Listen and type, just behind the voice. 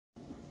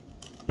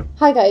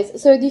Hi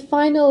guys, so the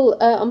final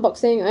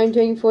unboxing I'm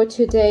doing for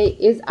today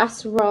is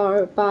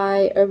Asrar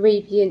by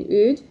Arabian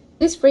Oud.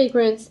 This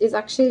fragrance is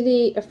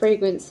actually a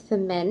fragrance for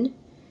men.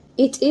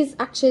 It is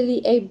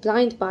actually a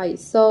blind buy,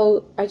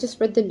 so I just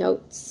read the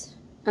notes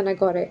and I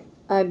got it.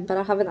 But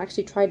I haven't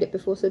actually tried it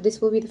before, so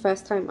this will be the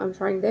first time I'm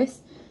trying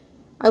this.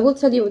 I will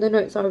tell you what the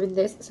notes are in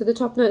this. So the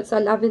top notes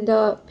are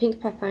lavender, pink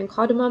pepper and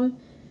cardamom.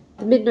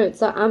 The mid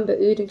notes are amber,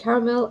 oud and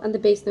caramel, and the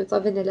base notes are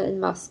vanilla and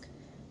musk.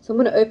 So I'm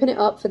going to open it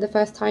up for the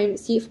first time,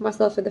 see it for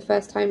myself for the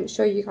first time,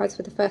 show you guys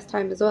for the first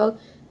time as well.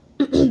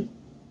 And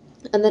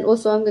then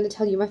also I'm going to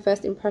tell you my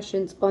first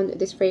impressions on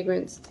this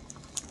fragrance.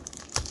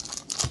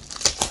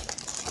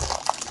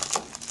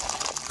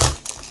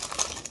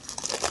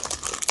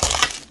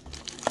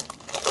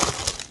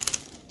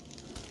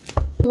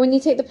 When you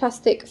take the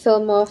plastic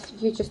film off,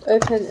 you just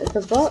open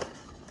the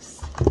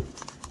box.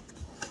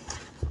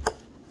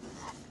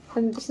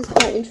 And this is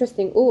quite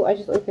interesting. Oh, I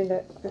just opened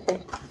it.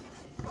 Okay.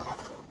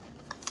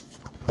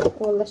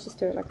 Well, let's just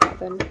do it like that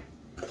then.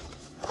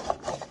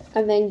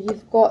 And then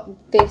you've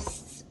got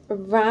this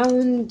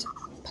round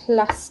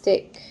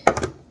plastic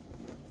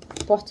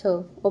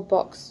bottle or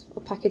box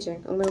or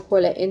packaging, I'm going to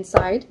call it,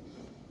 inside,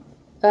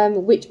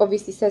 which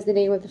obviously says the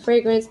name of the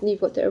fragrance. And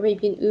you've got the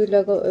Arabian Oud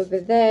logo over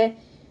there.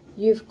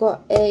 You've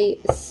got a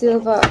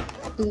silver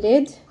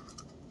lid,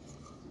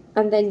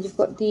 and then you've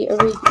got the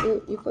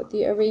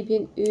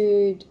Arabian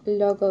Oud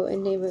logo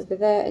and name over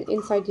there. And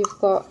inside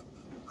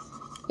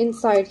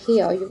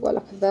here you've got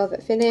like a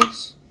velvet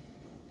finish.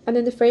 And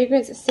then the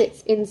fragrance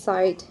sits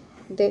inside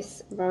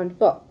this round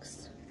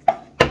box,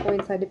 or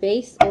inside the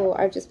base,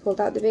 or I've just pulled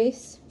out the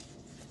base.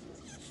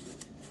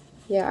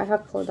 Yeah, I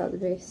have pulled out the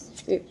base.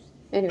 Oops.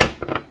 Anyway,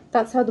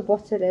 that's how the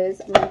bottle is.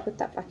 I'm going to put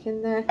that back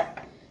in there.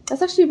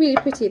 That's actually really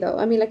pretty though.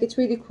 I mean, like, it's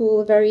really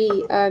cool, very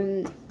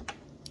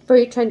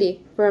trendy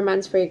for a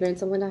man's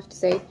fragrance, I'm going to have to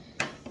say.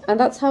 And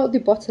that's how the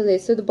bottle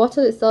is. So the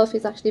bottle itself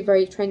is actually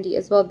very trendy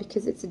as well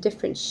because it's a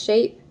different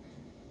shape.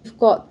 You've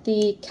got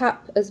the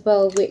cap as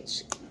well,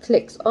 which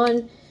clicks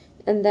on,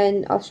 and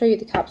then I'll show you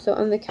the cap. So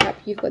on the cap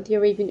you've got the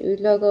Arabian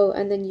Oud logo,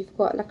 and then you've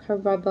got like a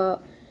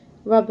rubber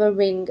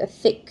ring, a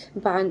thick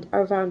band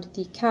around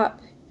the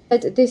cap.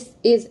 But this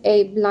is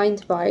a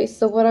blind buy,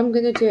 so what I'm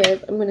going to do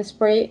is I'm going to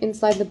spray it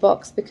inside the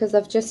box, because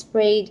I've just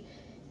sprayed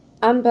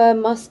Amber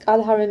Musk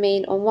Al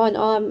Haramain on one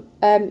arm,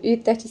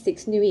 Oud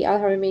 36 Nui Al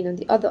Haramain on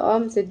the other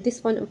arm. So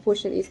this one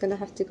unfortunately is going to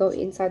have to go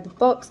inside the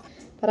box,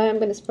 but I am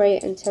going to spray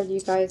it and tell you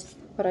guys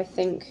what I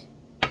think.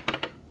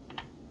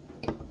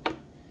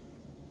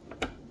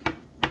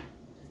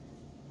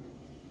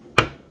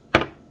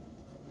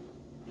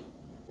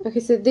 Okay,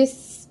 so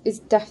this is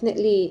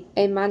definitely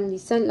a manly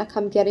scent. Like,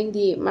 I'm getting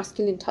the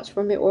masculine touch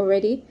from it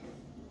already.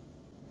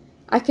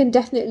 I can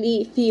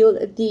definitely feel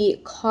the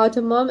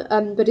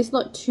cardamom, but it's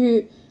not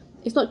too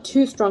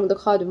strong, the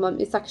cardamom.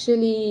 It's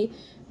actually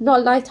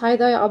not light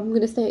either. I'm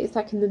gonna say it's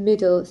like in the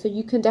middle. So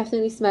you can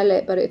definitely smell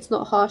it, but it's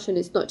not harsh and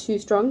it's not too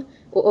strong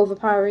or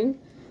overpowering.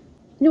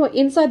 You know what,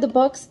 inside the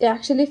box it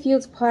actually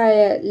feels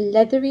quite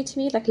leathery to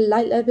me, like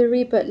light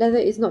leathery, but leather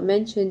is not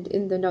mentioned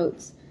in the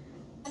notes.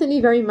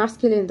 Definitely very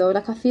masculine though.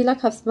 Like, I feel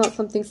like I've smelled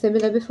something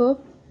similar before.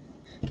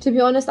 To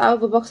be honest, out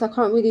of the box I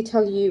can't really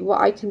tell you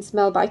what I can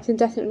smell, but I can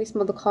definitely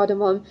smell the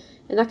cardamom,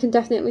 and I can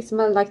definitely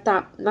smell like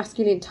that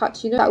masculine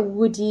touch, you know, that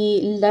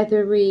woody,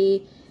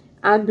 leathery,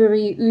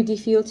 ambery, oody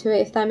feel to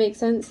it, if that makes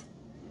sense.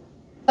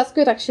 That's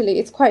good actually.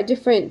 It's quite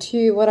different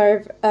to what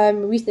I've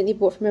recently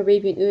bought from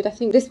Arabian Oud. I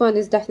think this one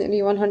is definitely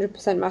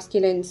 100%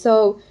 masculine.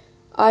 So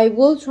I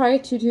will try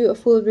to do a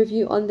full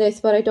review on this,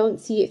 but I don't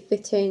see it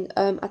fitting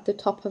at the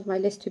top of my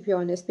list, to be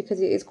honest,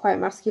 because it is quite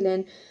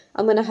masculine.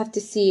 I'm going to have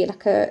to see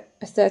like a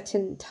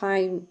certain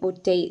time or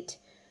date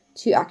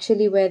to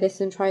actually wear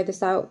this and try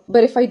this out.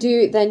 But if I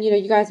do, then, you know,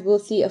 you guys will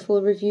see a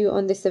full review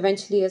on this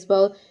eventually as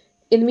well.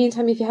 In the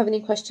meantime, if you have any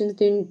questions,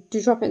 do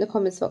drop it in the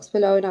comments box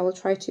below, and I will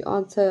try to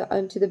answer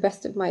to the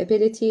best of my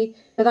ability.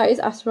 So that is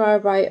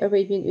Asrar by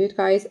Arabian Oud,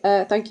 guys.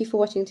 Thank you for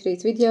watching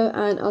today's video,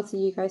 and I'll see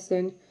you guys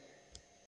soon.